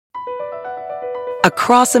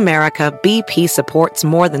Across America, BP supports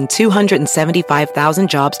more than 275,000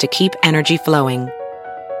 jobs to keep energy flowing.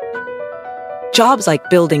 Jobs like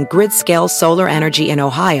building grid-scale solar energy in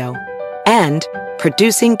Ohio and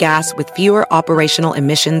producing gas with fewer operational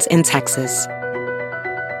emissions in Texas.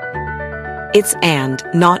 It's and,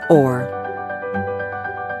 not or.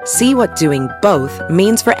 See what doing both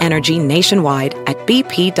means for energy nationwide at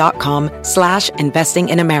bp.com/investing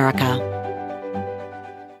in America.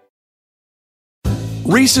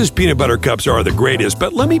 Reese's Peanut Butter Cups are the greatest,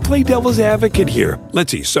 but let me play devil's advocate here.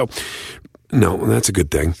 Let's see. So, no, that's a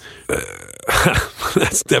good thing.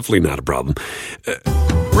 That's definitely not a problem.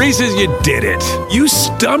 Reese's, you did it. You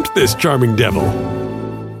stumped this charming devil.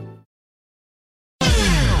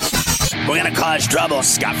 We're going to cause trouble.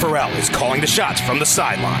 Scott Farrell is calling the shots from the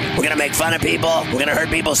sideline. We're going to make fun of people. We're going to hurt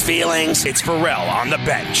people's feelings. It's Farrell on the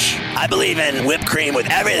bench. I believe in whipped cream with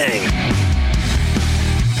everything.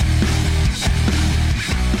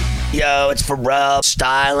 Yo, it's Farrell,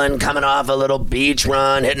 styling, coming off a little beach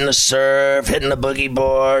run, hitting the surf, hitting the boogie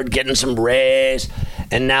board, getting some rays,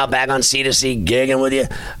 and now back on C2C gigging with you.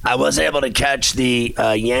 I was able to catch the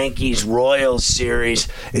Yankees-Royals series.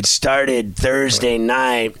 It started Thursday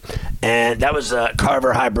night, and that was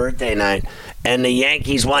Carver High birthday night. And the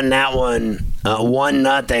Yankees won that one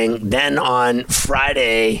 1-0. Then on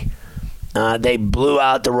Friday, they blew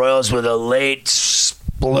out the Royals with a late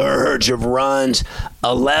splurge of runs,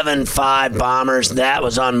 11-5 Bombers. That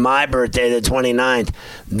was on my birthday, the 29th.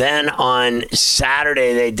 Then on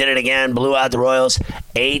Saturday, they did it again, blew out the Royals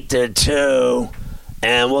 8-2.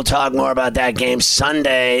 And we'll talk more about that game.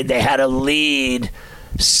 Sunday, they had a lead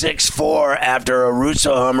 6-4 after a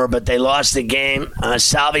Russo homer, but they lost the game.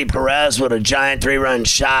 Salvi Perez with a giant 3-run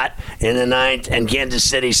shot in the ninth, and Kansas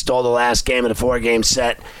City stole the last game of the 4-game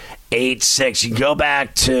set, 8-6. You go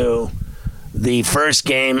back to the first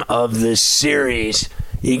game of the series,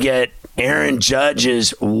 you get Aaron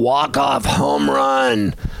Judge's walk-off home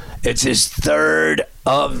run. It's his third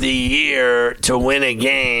of the year to win a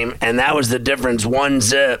game, and that was the difference,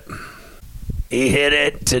 1-zip. He hit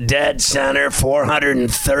it to dead center,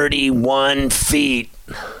 431 feet.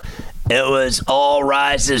 It was All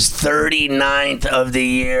Rise's 39th of the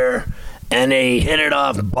year, and they hit it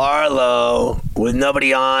off Barlow with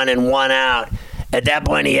nobody on and 1 out. At that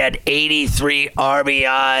point, he had 83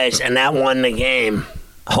 RBIs, and that won the game.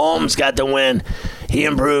 Holmes got the win. He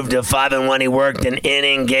improved to 5-1. He worked an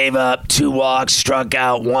inning, gave up 2 walks, struck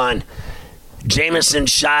out 1. Jameson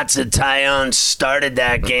Shots at Tyone started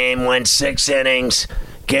that game, went 6 innings,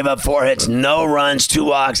 gave up 4 hits, no runs, 2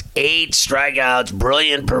 walks, 8 strikeouts.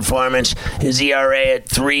 Brilliant performance. His ERA at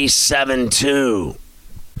 3.72.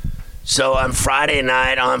 So on Friday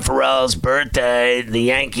night, on Farrell's birthday, the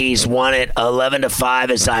Yankees won it 11-5,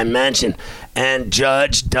 as I mentioned. And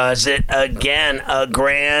Judge does it again, a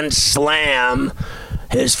grand slam,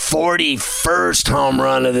 his 41st home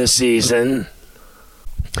run of the season.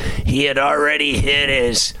 He had already hit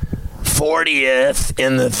his 40th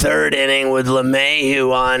in the 3rd inning with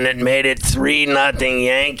LeMahieu on it, made it 3-0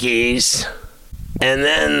 Yankees. And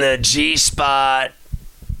then the G-spot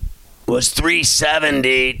was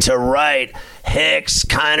 370 to right. Hicks,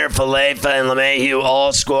 Kiner, Falefa, and LeMahieu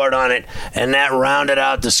all scored on it, and that rounded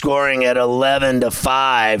out the scoring at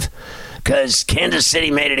 11-5. Because Kansas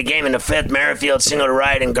City made it a game in the 5th. Merrifield single to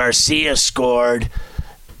right, and Garcia scored,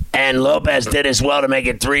 and Lopez did as well to make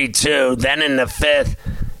it 3-2. Then in the 5th,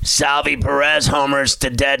 Salvi Perez homers to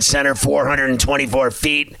dead center, 424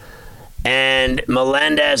 feet. And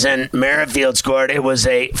Melendez and Merrifield scored. It was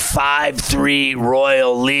a 5-3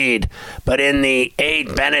 Royal lead. But in the 8th,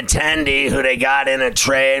 Benintendi, who they got in a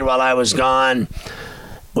trade while I was gone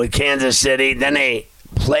with Kansas City, then they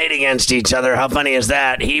played against each other. How funny is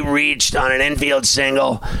that? He reached on an infield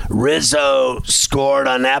single. Rizzo scored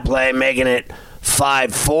on that play, making it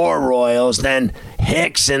 5-4 Royals. Then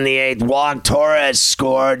Hicks in the 8th walked. Torres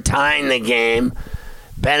scored, tying the game.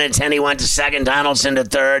 Benintendi went to second, Donaldson to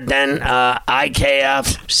third. Then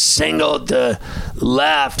IKF singled to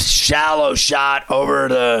left, shallow shot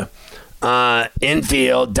over the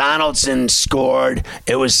infield. Donaldson scored.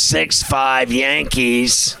 It was 6-5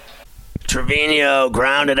 Yankees. Trevino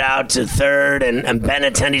grounded out to third, and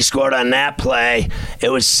Benintendi scored on that play. It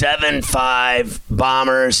was 7-5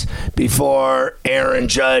 Bombers before Aaron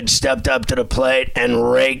Judge stepped up to the plate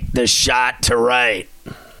and raked the shot to right.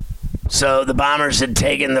 So the Bombers had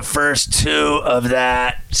taken the first 2 of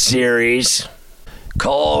that series.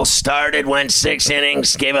 Cole started, went 6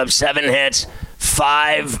 innings, gave up 7 hits,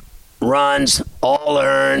 5 runs, all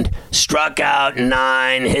earned, struck out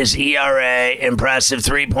 9. His ERA, impressive,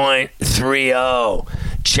 3.30.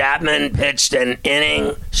 Chapman pitched an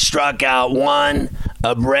inning, struck out 1.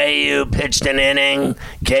 Abreu pitched an inning,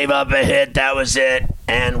 gave up a hit, that was it.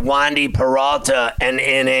 And Wandy Peralta, an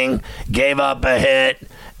inning, gave up a hit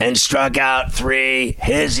and struck out 3.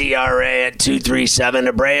 His ERA at 2.37.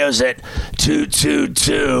 Abreu's at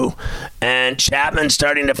 2.22. And Chapman's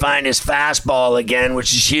starting to find his fastball again,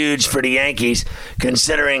 which is huge for the Yankees,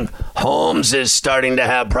 considering Holmes is starting to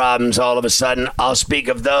have problems all of a sudden. I'll speak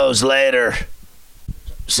of those later.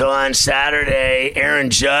 So on Saturday, Aaron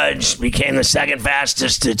Judge became the second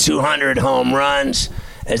fastest to 200 home runs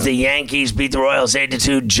as the Yankees beat the Royals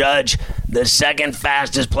 8-2. Judge, the second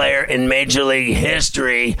fastest player in Major League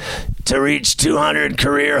history to reach 200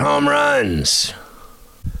 career home runs.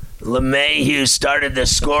 LeMahieu started the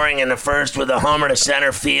scoring in the first with a homer to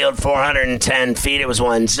center field, 410 feet. It was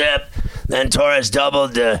 1-zip. Then Torres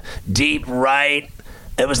doubled to deep right.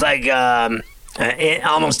 It was like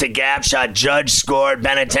almost a gap shot. Judge scored.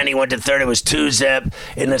 Benintendi went to third. It was 2-zip.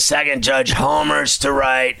 In the second, Judge homers to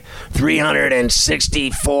right,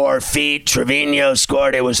 364 feet. Trevino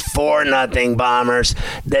scored. It was 4-0 Bombers.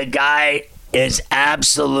 The guy is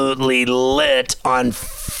absolutely lit on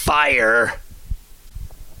fire.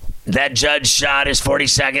 That Judge shot is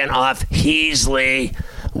 42nd off Heasley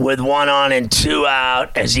with 1 on and 2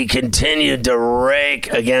 out as he continued to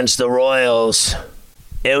rake against the Royals.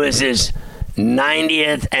 It was his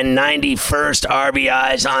 90th and 91st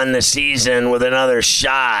RBIs on the season with another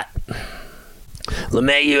shot.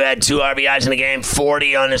 LeMahieu had 2 RBIs in the game,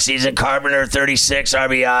 40 on the season. Carpenter, 36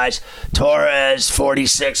 RBIs. Torres,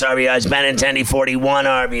 46 RBIs. Benintendi, 41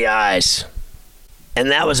 RBIs.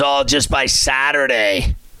 And that was all just by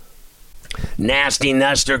Saturday. Nasty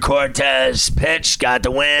Nestor Cortez pitched, got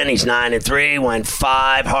the win. He's 9-3, went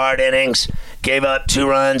 5 hard innings, gave up 2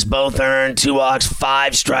 runs, both earned, 2 walks,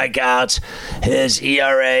 5 strikeouts. His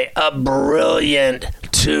ERA, a brilliant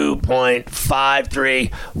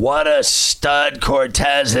 2.53. What a stud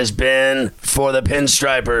Cortez has been for the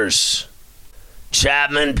Pinstripers.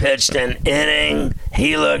 Chapman pitched an inning.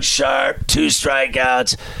 He looked sharp. 2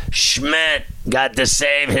 strikeouts. Schmidt got to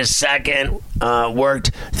save his second.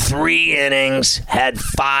 Worked 3 innings. Had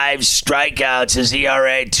 5 strikeouts. His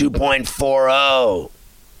ERA 2.40.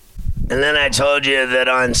 And then I told you that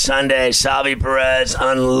on Sunday, Salvi Perez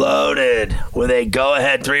unloaded with a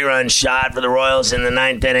go-ahead 3-run shot for the Royals in the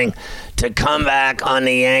 9th inning to come back on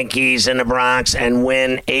the Yankees in the Bronx and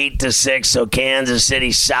win 8-6. So Kansas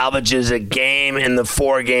City salvages a game in the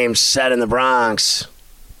 4-game set in the Bronx.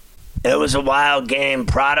 It was a wild game.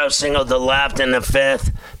 Prado singled to left in the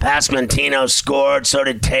 5th. Pasquantino scored. So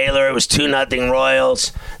did Taylor. It was 2-0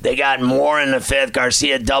 Royals. They got more in the 5th.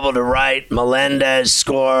 Garcia doubled to right. Melendez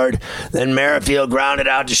scored. Then Merrifield grounded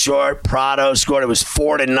out to short. Prado scored. It was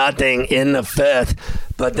 4-0 in the 5th.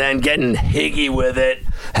 But then getting Higgy with it,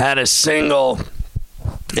 had a single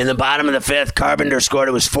in the bottom of the 5th. Carpenter scored.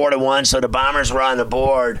 It was 4-1. So the Bombers were on the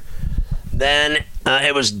board. Then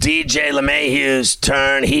it was DJ LeMahieu's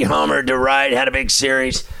turn. He homered to right, had a big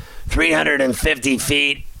series, 350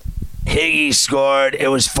 feet. Higgy scored. It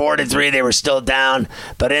was 4-3. They were still down.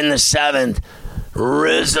 But in the 7th,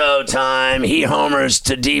 Rizzo time. He homers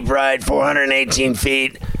to deep right, 418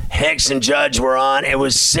 feet. Hicks and Judge were on. It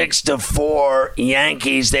was 6-4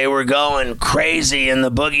 Yankees. They were going crazy in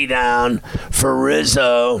the boogie down for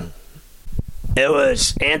Rizzo. It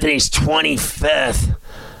was Anthony's 25th.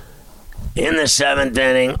 In the 7th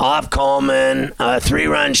inning, off Coleman, a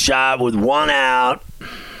 3-run shot with 1 out.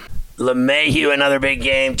 LeMahieu, another big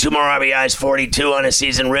game. 2 more RBIs, 42 on the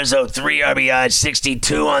season. Rizzo, 3 RBIs,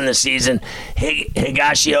 62 on the season.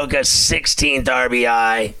 Higashioka, 16th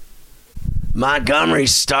RBI. Montgomery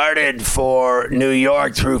started for New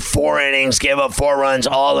York through 4 innings, gave up 4 runs,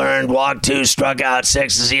 all earned, walked 2, struck out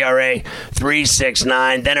 6, his ERA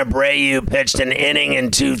 3.69. Then Abreu pitched an inning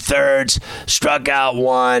and 2/3, struck out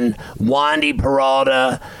 1. Wandy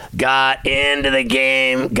Peralta got into the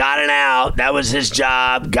game, got an out. That was his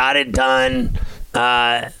job, got it done.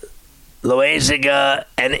 Loaizaga,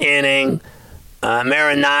 an inning.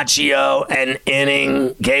 Marinaccio, an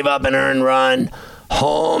inning, gave up an earned run.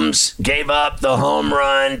 Holmes gave up the home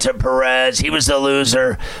run to Perez. He was the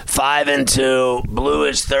loser. 5-2. Blew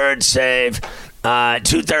his 3rd save.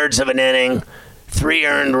 2/3 of an inning. 3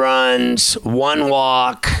 earned runs. 1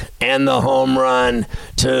 walk. And the home run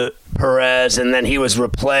to Perez. And then he was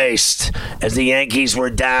replaced as the Yankees were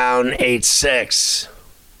down 8-6.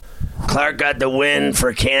 Clark got the win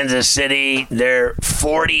for Kansas City. They're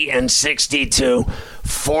 40-62.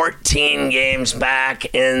 14 games back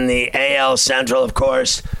in the AL Central, of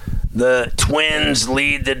course. The Twins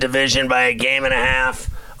lead the division by a 1.5 games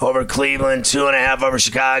over Cleveland, 2.5 over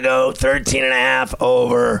Chicago, 13.5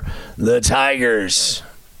 over the Tigers.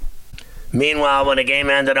 Meanwhile, when the game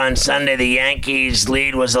ended on Sunday, the Yankees'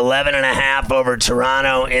 lead was 11.5 over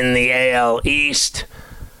Toronto in the AL East.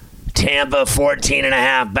 Tampa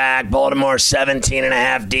 14.5 back, Baltimore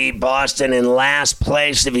 17.5 deep, Boston in last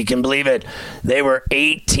place, if you can believe it. They were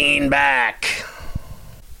 18 back.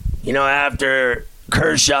 You know, after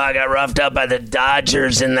Kershaw got roughed up by the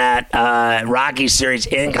Dodgers in that Rockies series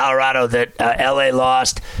in Colorado that LA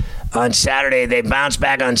lost on Saturday, they bounced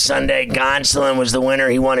back on Sunday. Gonsolin was the winner.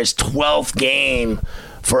 He won his 12th game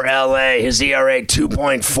for LA. His ERA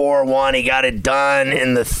 2.41. He got it done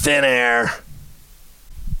in the thin air.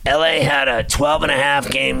 LA had a 12.5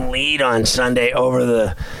 game lead on Sunday over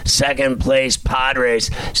the second place Padres.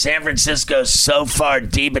 San Francisco's so far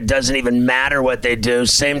deep it doesn't even matter what they do.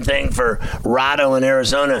 Same thing for Rado in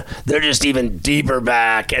Arizona. They're just even deeper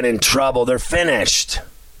back and in trouble. They're finished.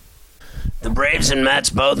 The Braves and Mets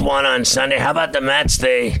both won on Sunday. How about the Mets?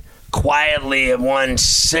 They quietly have won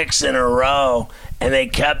 6 in a row, and they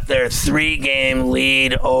kept their 3-game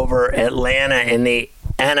lead over Atlanta in the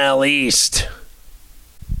NL East.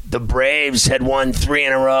 The Braves had won 3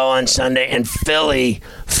 in a row on Sunday, and Philly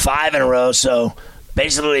 5 in a row. So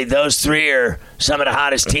basically, those 3 are some of the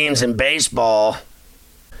hottest teams in baseball.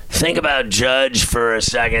 Think about Judge for a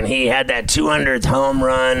second. He had that 200th home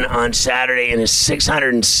run on Saturday in his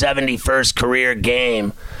 671st career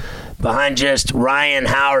game, behind just Ryan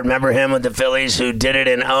Howard. Remember him with the Phillies, who did it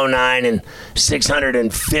in 2009 in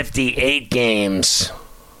 658 games.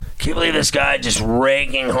 Can you believe this guy just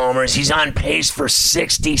raking homers? He's on pace for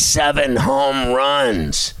 67 home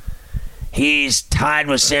runs. He's tied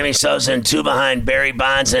with Sammy Sosa and 2 behind Barry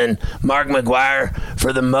Bonds and Mark McGwire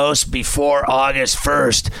for the most before August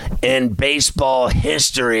 1st in baseball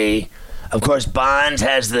history. Of course, Bonds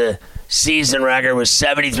has the season record with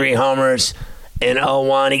 73 homers in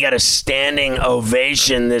 2001. He got a standing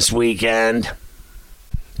ovation this weekend.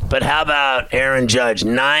 But how about Aaron Judge?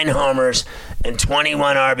 9 homers and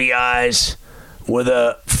 21 RBIs with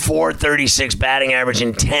a .436 batting average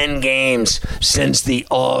in 10 games since the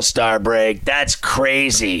All-Star break. That's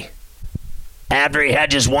crazy. After he had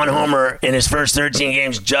just 1 homer in his first 13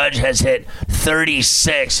 games, Judge has hit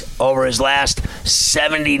 36 over his last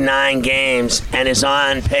 79 games and is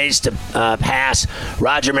on pace to pass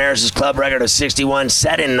Roger Maris's club record of 61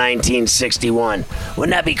 set in 1961.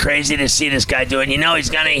 Wouldn't that be crazy to see this guy do it? You know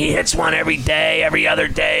he hits one every day, every other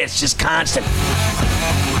day. It's just constant.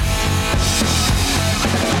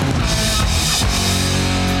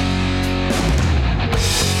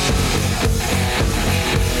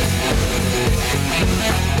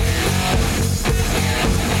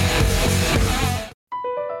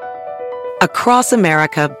 Across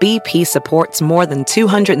America, BP supports more than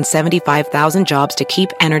 275,000 jobs to keep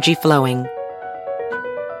energy flowing.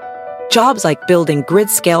 Jobs like building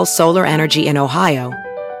grid-scale solar energy in Ohio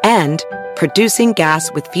and producing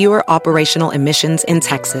gas with fewer operational emissions in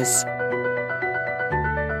Texas.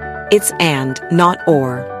 It's and, not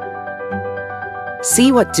or.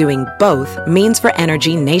 See what doing both means for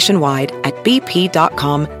energy nationwide at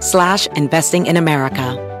bp.com/investing in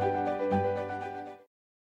America.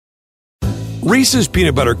 Reese's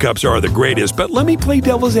peanut butter cups are the greatest, but let me play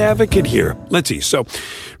devil's advocate here. Let's see. So,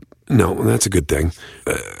 no, that's a good thing.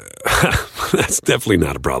 That's definitely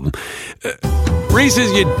not a problem.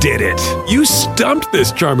 Reese's, you did it. You stumped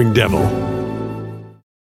this charming devil.